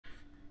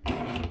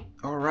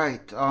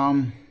right.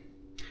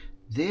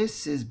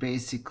 This is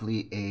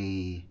basically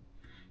a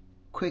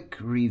quick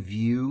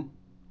review.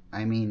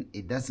 I mean,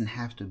 it doesn't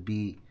have to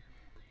be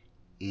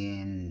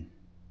in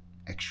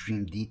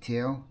extreme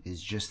detail.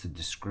 It's just a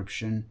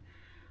description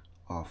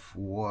of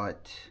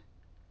what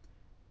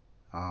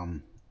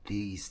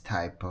these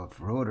type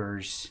of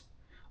rotors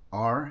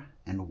are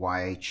and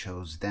why I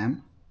chose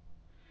them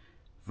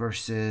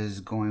versus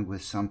going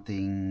with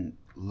something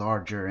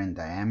larger in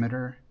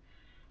diameter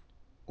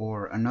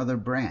or another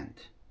brand.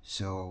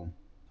 So,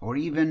 or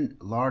even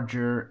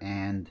larger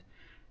and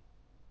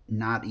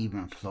not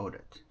even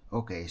floated.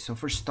 Okay, so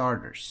for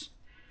starters,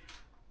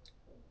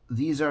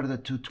 these are the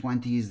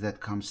 220s that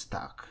come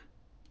stock.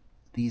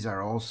 These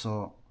are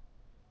also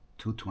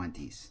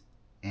 220s.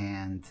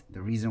 And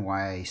the reason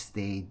why I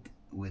stayed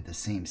with the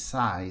same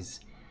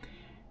size,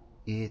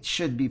 it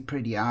should be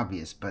pretty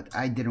obvious, but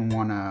I didn't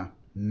want to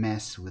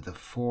mess with the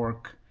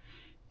fork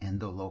and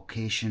the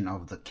location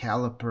of the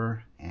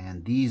caliper,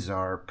 and these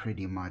are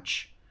pretty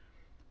much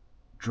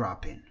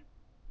drop-in.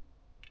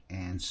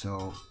 And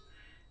so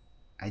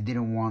I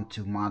didn't want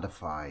to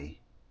modify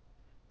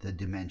the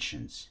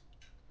dimensions.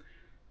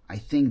 I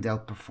think they'll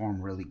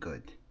perform really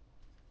good.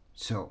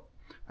 So,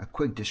 a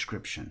quick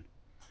description.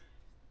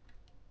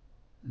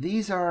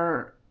 These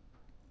are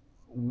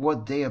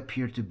what they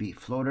appear to be,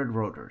 floated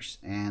rotors,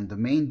 and the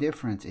main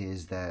difference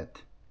is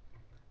that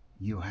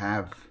you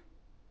have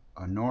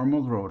a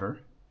normal rotor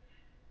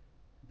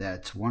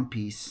that's one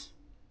piece,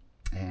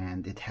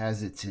 and it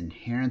has its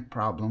inherent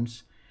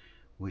problems,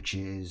 which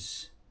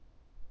is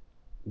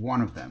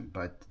one of them,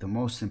 but the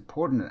most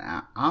important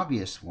and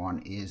obvious one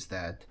is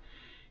that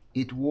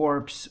it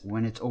warps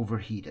when it's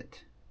overheated.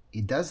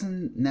 It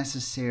doesn't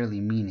necessarily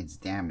mean it's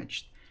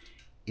damaged,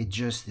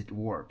 it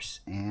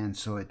warps, and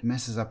so it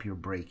messes up your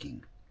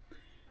braking.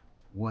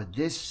 What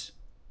this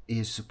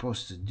is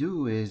supposed to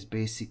do is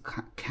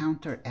basically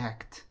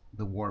counteract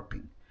the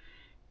warping,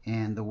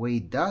 and the way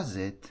it does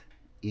it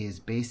is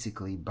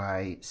basically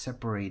by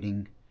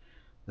separating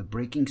the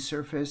braking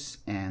surface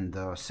and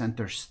the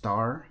center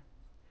star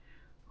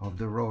of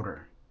the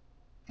rotor.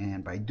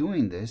 And by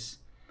doing this,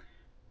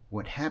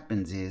 what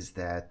happens is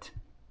that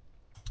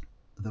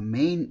the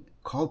main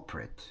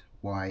culprit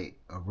why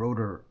a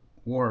rotor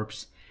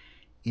warps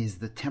is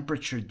the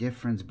temperature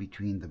difference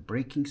between the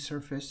braking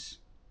surface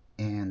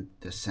and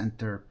the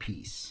center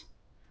piece,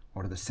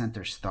 or the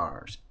center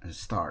star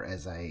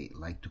as I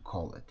like to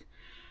call it.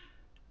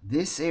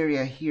 This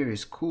area here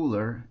is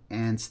cooler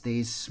and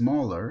stays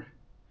smaller,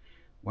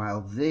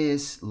 while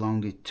this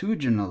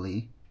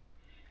longitudinally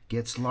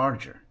gets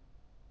larger,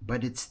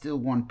 but it's still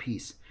one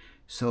piece.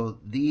 So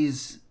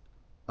these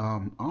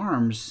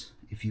arms,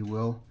 if you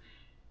will,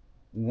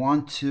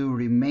 want to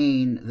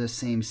remain the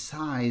same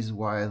size,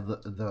 while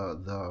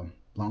the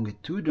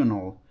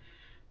longitudinal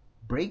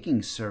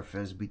braking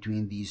surface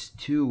between these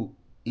two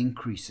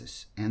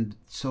increases, and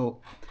so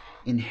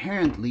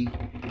inherently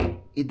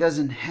it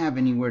doesn't have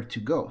anywhere to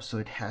go, so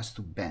it has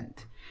to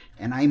bend.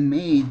 And I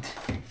made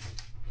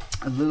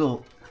a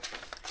little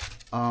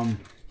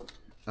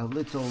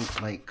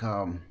like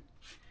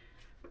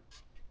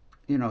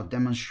you know,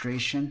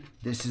 demonstration.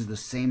 This is the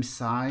same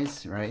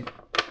size, right,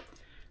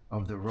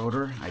 of the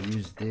rotor. I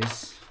used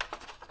this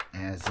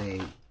as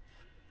a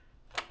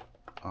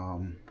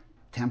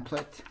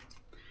template,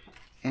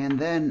 and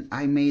then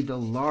I made a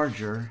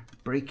larger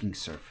braking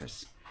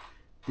surface.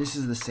 This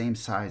is the same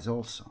size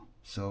also.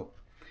 So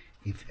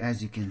if,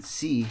 as you can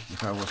see,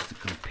 if I was to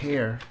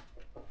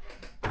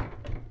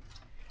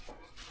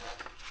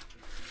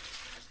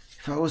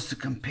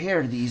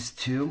compare these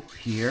two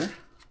here,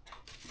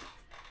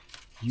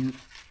 you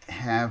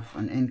have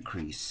an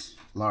increase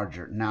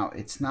larger. Now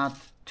it's not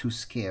to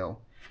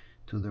scale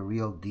to the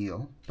real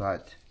deal,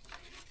 but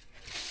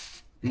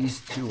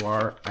these two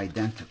are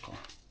identical,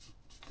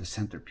 the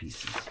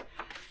centerpieces.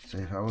 So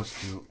if I was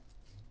to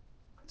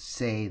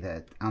say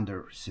that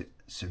under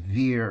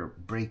severe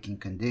braking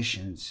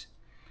conditions,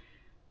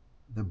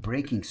 the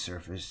braking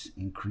surface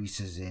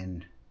increases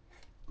in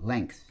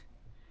length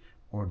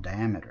or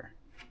diameter.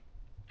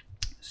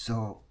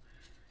 So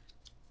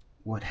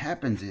what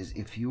happens is,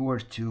 if you were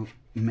to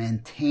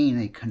maintain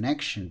a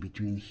connection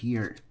between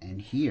here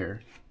and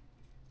here,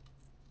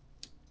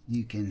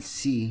 you can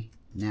see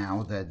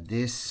now that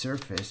this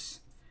surface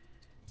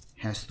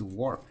has to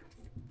warp.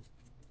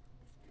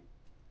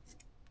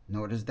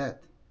 Notice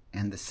that.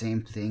 And the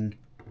same thing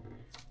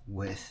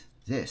with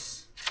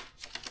this.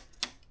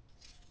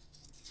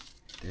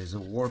 There's a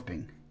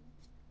warping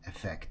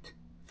effect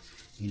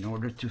in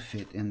order to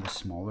fit in the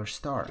smaller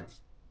star.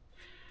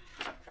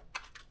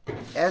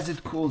 As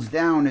it cools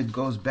down, it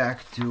goes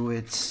back to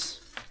its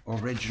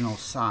original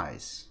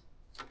size.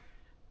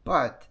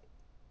 But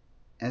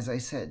as I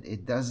said,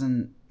 it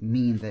doesn't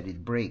mean that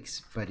it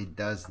breaks, but it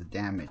does the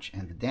damage.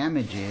 And the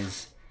damage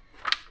is,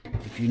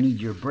 if you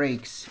need your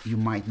brakes, you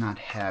might not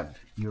have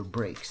your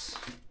brakes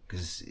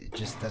because it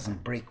just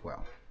doesn't brake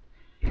well.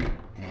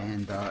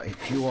 And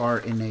if you are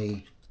in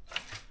a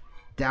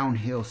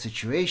downhill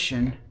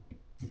situation,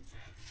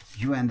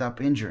 you end up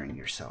injuring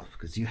yourself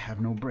because you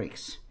have no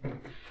brakes.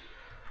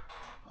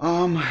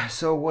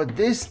 So what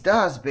this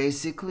does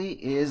basically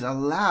is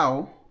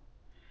allow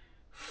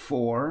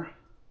for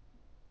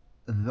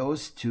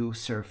those two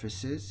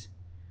surfaces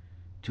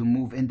to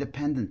move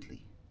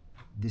independently.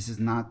 This is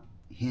not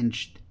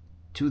hinged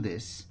to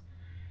this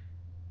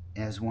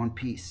as one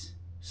piece.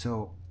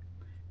 So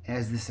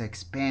as this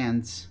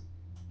expands,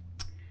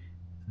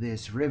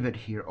 this rivet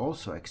here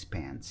also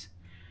expands,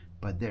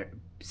 but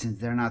since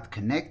they're not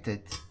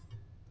connected,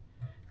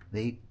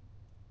 they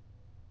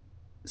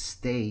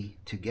stay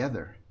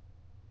together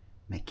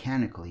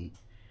mechanically,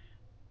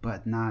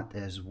 but not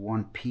as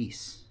one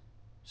piece.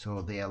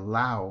 So they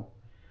allow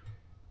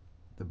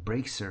the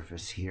brake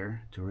surface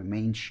here to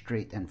remain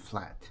straight and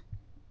flat,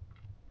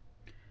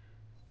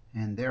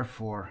 and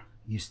therefore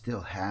you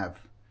still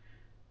have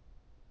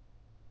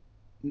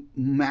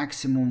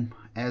maximum,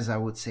 as I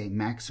would say,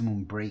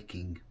 maximum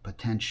braking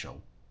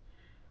potential,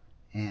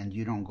 and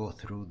you don't go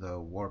through the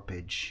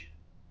warpage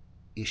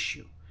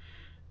issue.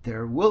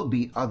 There will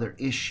be other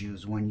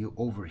issues when you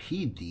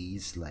overheat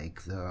these,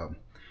 like the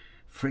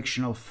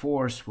frictional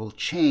force will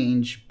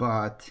change,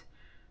 but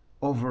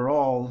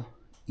overall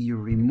you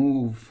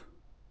remove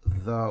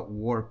the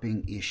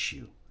warping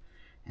issue,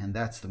 and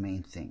that's the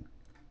main thing,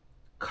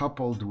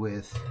 coupled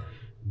with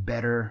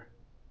better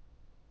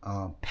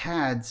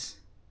pads.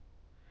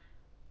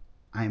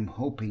 I'm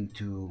hoping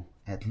to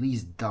at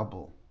least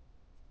double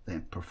the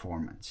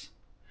performance,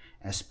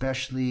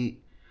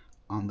 especially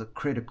on the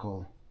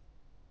critical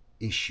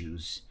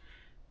issues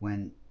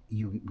when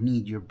you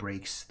need your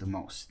brakes the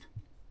most.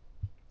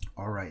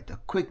 Alright, a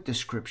quick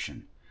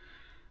description.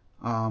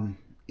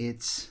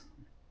 It's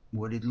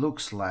what it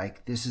looks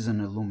like. This is an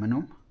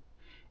aluminum,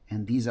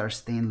 and these are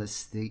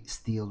stainless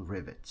steel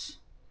rivets.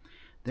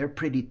 They're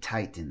pretty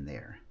tight in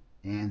there,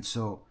 and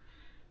so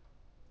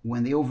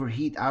when they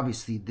overheat,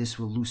 obviously this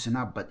will loosen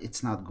up, but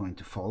it's not going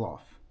to fall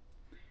off.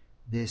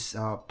 This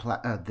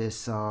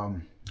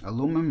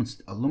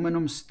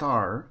aluminum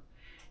star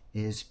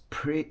is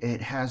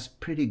it has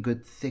pretty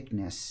good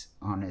thickness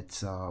on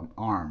its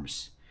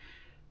arms,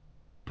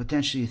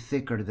 potentially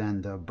thicker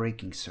than the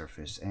braking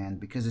surface, and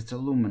because it's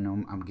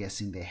aluminum, I'm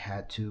guessing they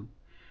had to,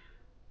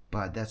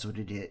 but that's what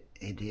it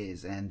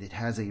is. And it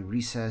has a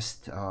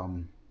recessed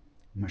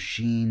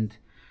machined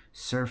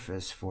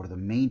surface for the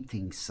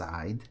mating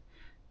side.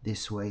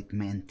 This way it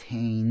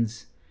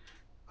maintains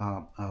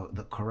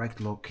the correct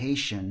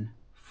location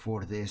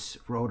for this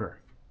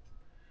rotor.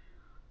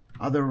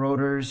 Other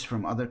rotors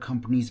from other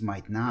companies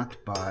might not,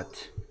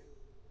 but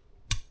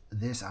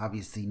this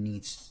obviously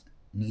needs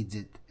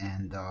it,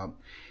 and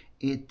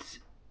it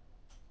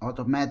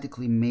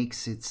automatically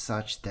makes it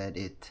such that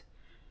it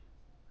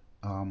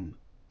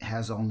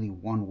has only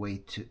one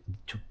way to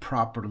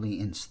properly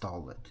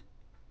install it.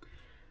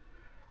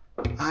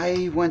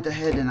 I went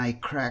ahead and I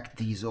cracked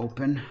these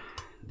open.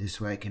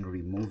 This way I can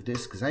remove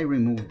this, because I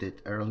removed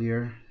it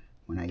earlier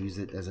when I used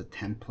it as a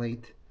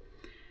template.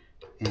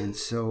 And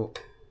so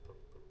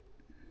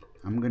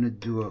I'm going to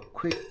do a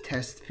quick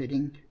test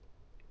fitting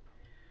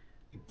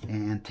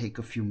and take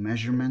a few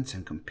measurements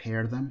and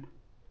compare them.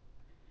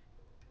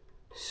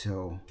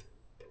 So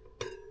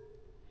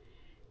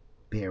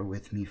bear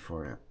with me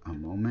for a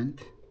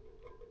moment.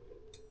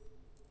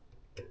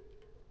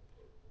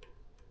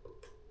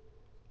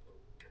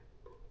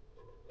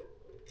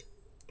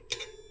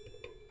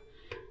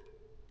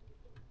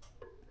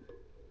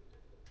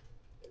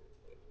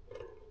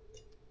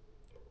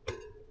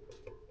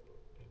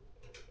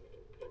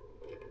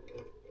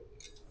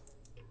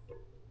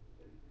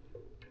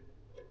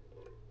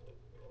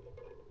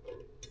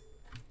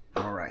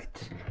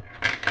 Alright,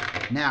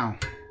 now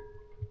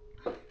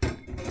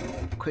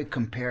quick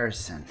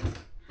comparison.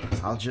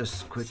 I'll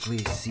just quickly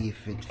see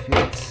if it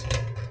fits.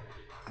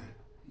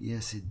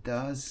 Yes, it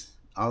does.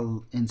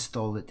 I'll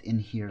install it in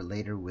here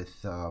later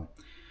with the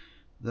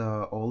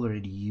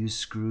already used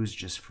screws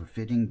just for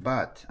fitting,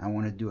 but I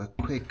want to do a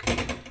quick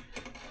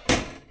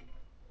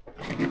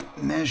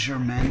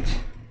measurement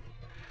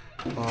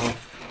of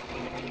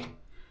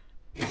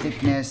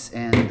thickness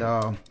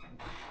and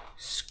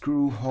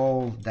screw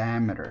hole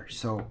diameter.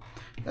 So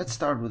let's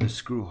start with the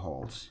screw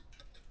holes.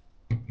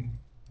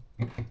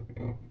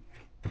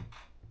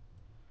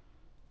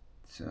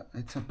 So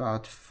it's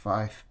about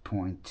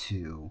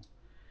 5.2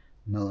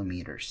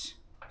 millimeters.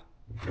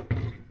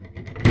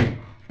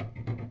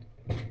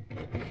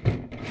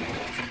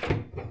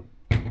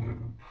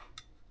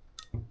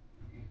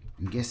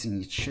 I'm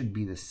guessing it should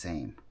be the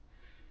same.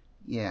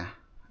 Yeah,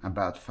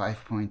 about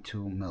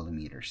 5.2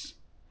 millimeters.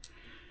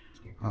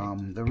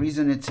 The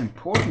reason it's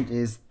important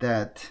is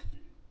that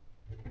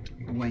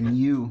when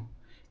you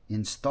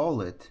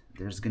install it,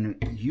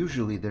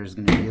 usually there's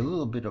gonna be a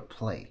little bit of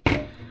play.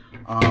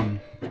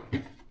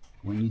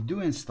 When you do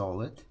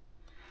install it,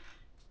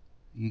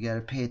 you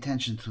gotta pay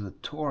attention to the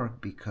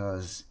torque,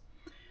 because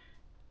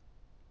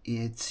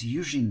it's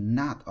usually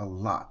not a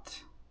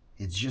lot.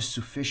 It's just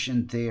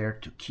sufficient there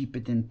to keep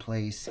it in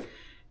place,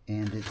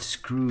 and its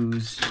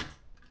screws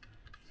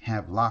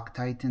have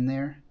Loctite in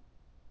there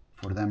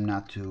for them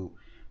not to,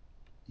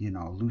 you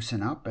know,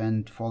 loosen up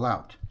and fall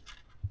out.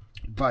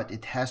 But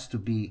it has to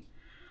be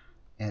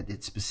at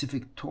its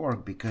specific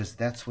torque, because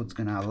that's what's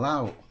going to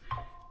allow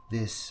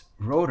this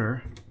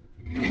rotor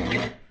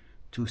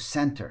to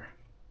center.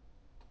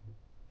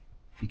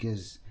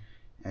 Because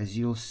as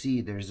you'll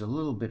see, there's a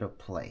little bit of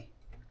play.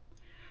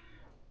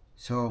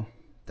 So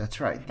that's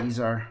right, these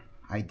are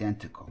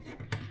identical.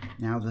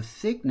 Now the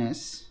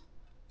thickness,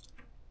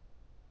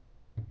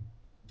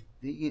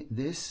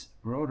 this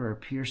rotor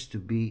appears to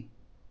be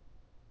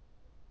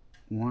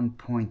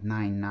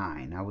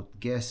 1.99. I would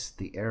guess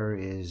the error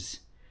is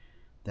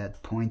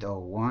that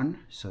 0.01,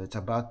 so it's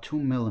about 2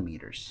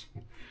 millimeters,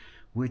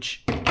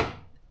 which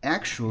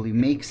actually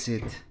makes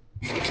it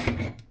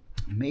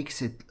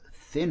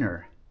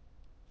thinner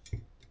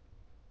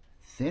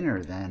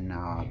than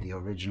the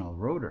original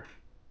rotor,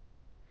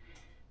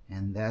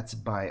 and that's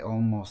by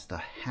almost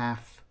a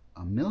half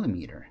a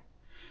millimeter,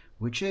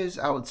 which is,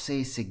 I would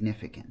say,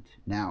 significant.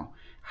 Now,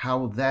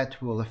 how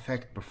that will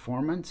affect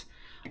performance,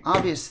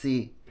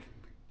 obviously,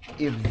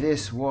 if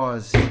this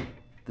was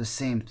the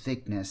same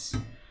thickness,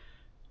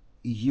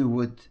 you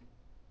would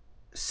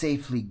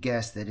safely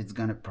guess that it's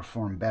going to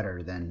perform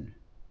better than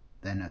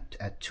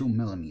at 2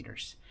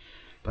 millimeters.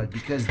 But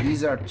because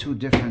these are two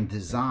different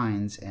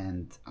designs,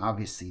 and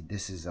obviously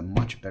this is a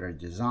much better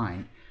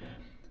design,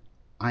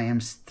 I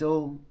am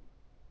still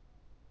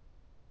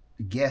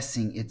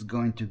guessing it's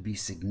going to be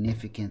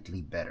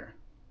significantly better.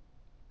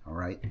 All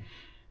right,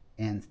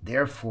 and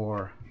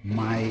therefore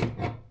my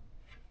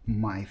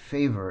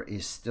favor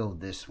is still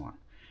this one.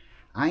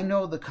 I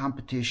know the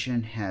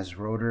competition has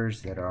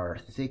rotors that are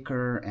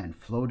thicker and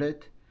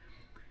floated,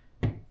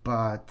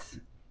 but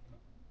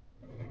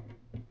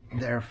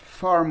they're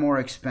far more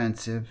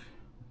expensive,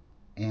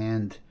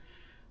 and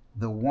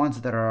the ones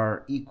that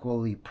are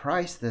equally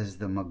priced as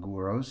the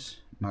Maguras,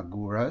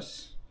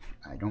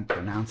 I don't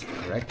pronounce it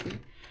correctly,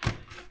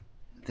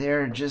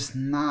 they're just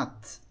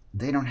not,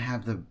 they don't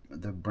have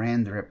the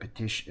brand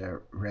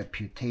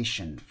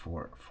reputation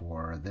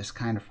for this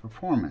kind of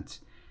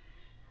performance.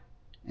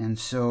 And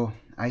so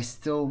I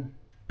still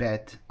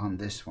bet on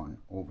this one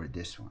over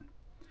this one.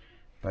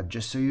 But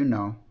just so you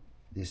know,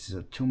 this is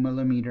a 2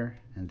 millimeter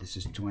and this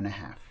is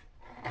 2.5.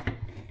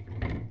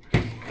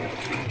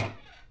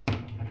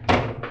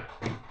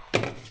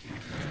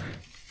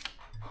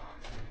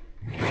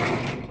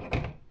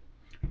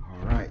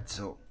 All right,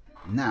 so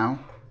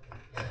now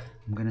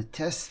I'm gonna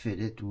test fit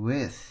it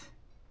with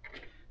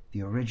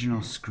the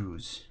original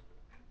screws.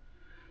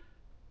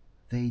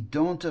 They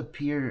don't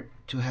appear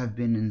to have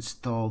been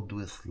installed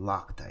with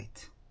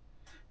Loctite.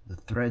 The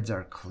threads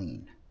are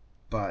clean,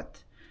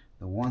 but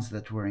the ones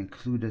that were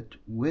included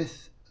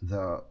with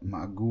the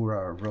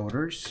Magura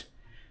rotors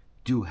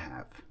do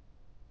have.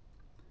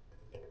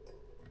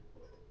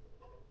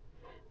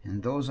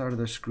 And those are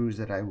the screws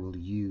that I will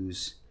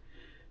use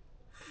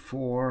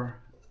for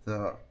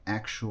the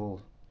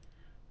actual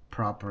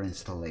proper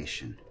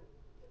installation.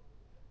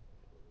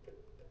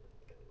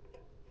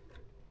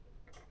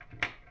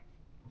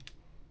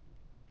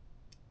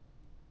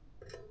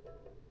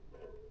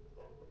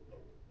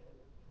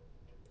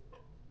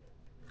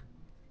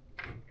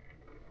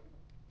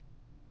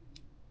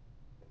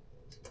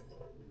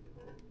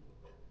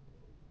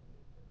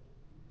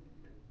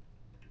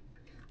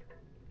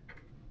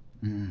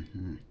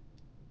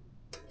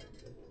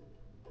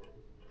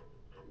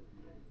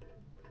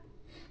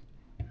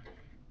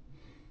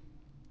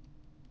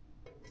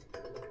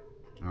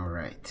 All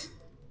right.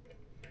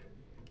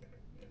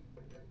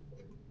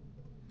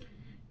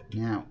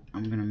 Now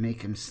I'm gonna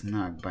make him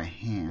snug by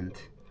hand,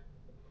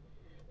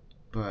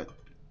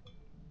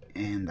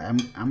 and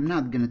I'm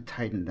not gonna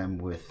tighten them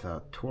with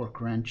a torque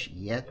wrench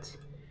yet,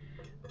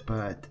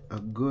 but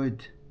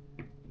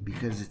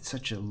because it's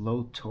such a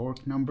low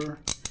torque number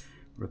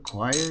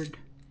required,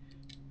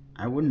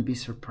 I wouldn't be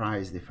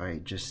surprised if I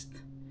just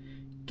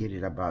get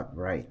it about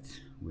right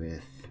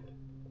with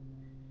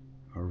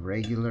a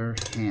regular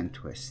hand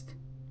twist.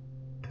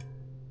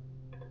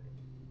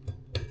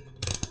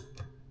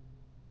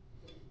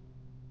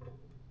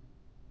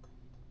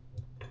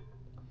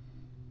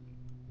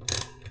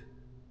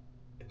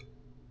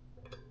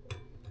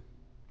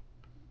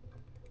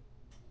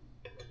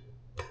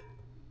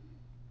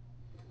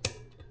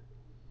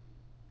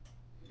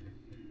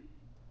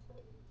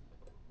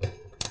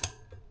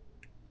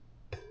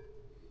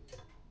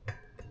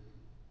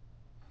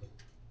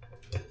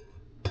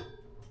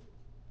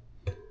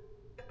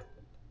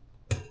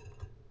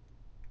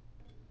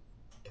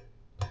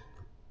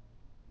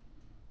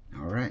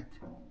 Alright,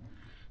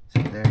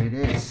 so there it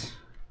is.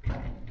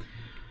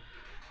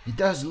 It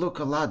does look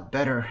a lot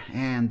better,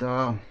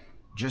 and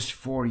just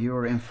for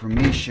your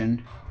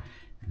information,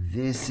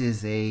 this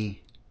is a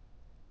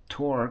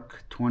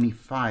torque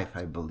 25,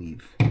 I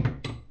believe.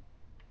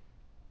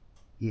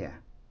 Yeah,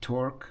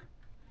 torque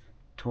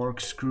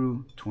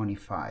screw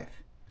 25.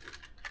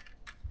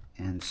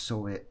 And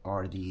so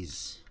are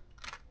these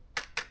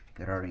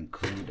that are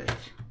included.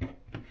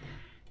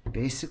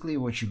 Basically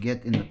what you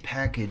get in the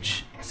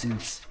package,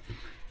 since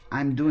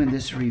I'm doing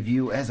this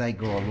review as I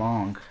go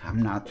along. I'm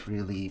not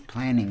really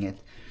planning it.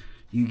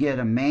 You get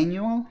a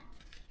manual,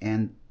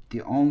 and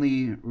the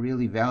only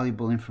really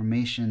valuable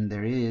information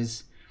there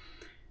is,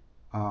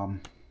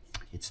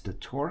 it's the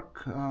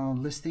torque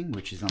listing,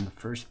 which is on the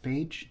first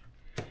page.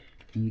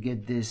 And you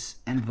get this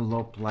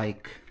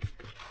envelope-like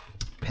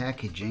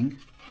packaging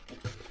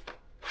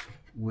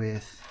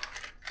with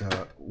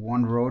the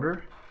one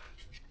rotor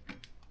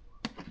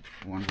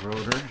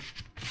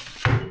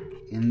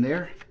in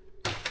there,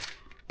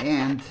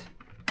 and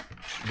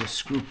the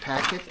screw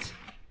packet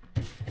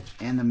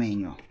and the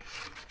manual.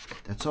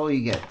 That's all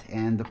you get.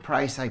 And the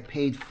price I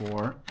paid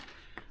for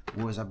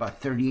was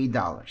about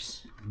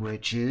 $38,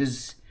 which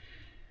is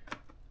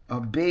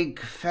a big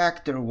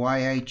factor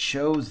why I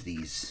chose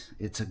these.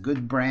 It's a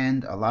good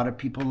brand. A lot of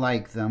people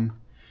like them.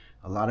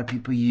 A lot of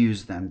people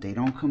use them. They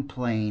don't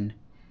complain.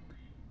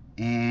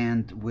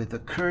 And with the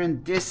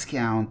current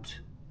discount,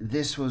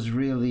 this was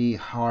really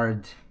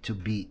hard to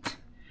beat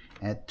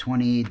at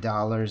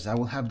 $28. I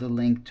will have the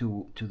link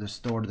to the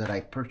store that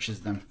I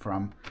purchased them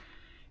from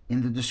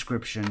in the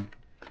description.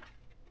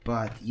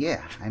 But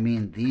yeah, I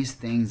mean, these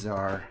things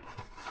are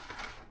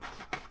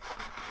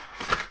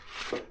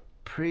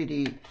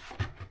pretty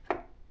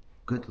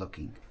good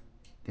looking.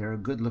 They're a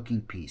good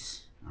looking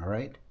piece. All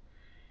right,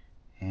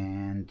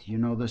 and you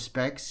know the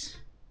specs,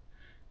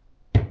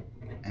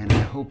 and I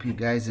hope you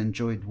guys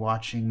enjoyed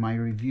watching my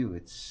review.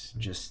 It's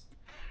just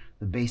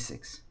the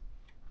basics.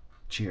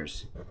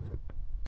 Cheers.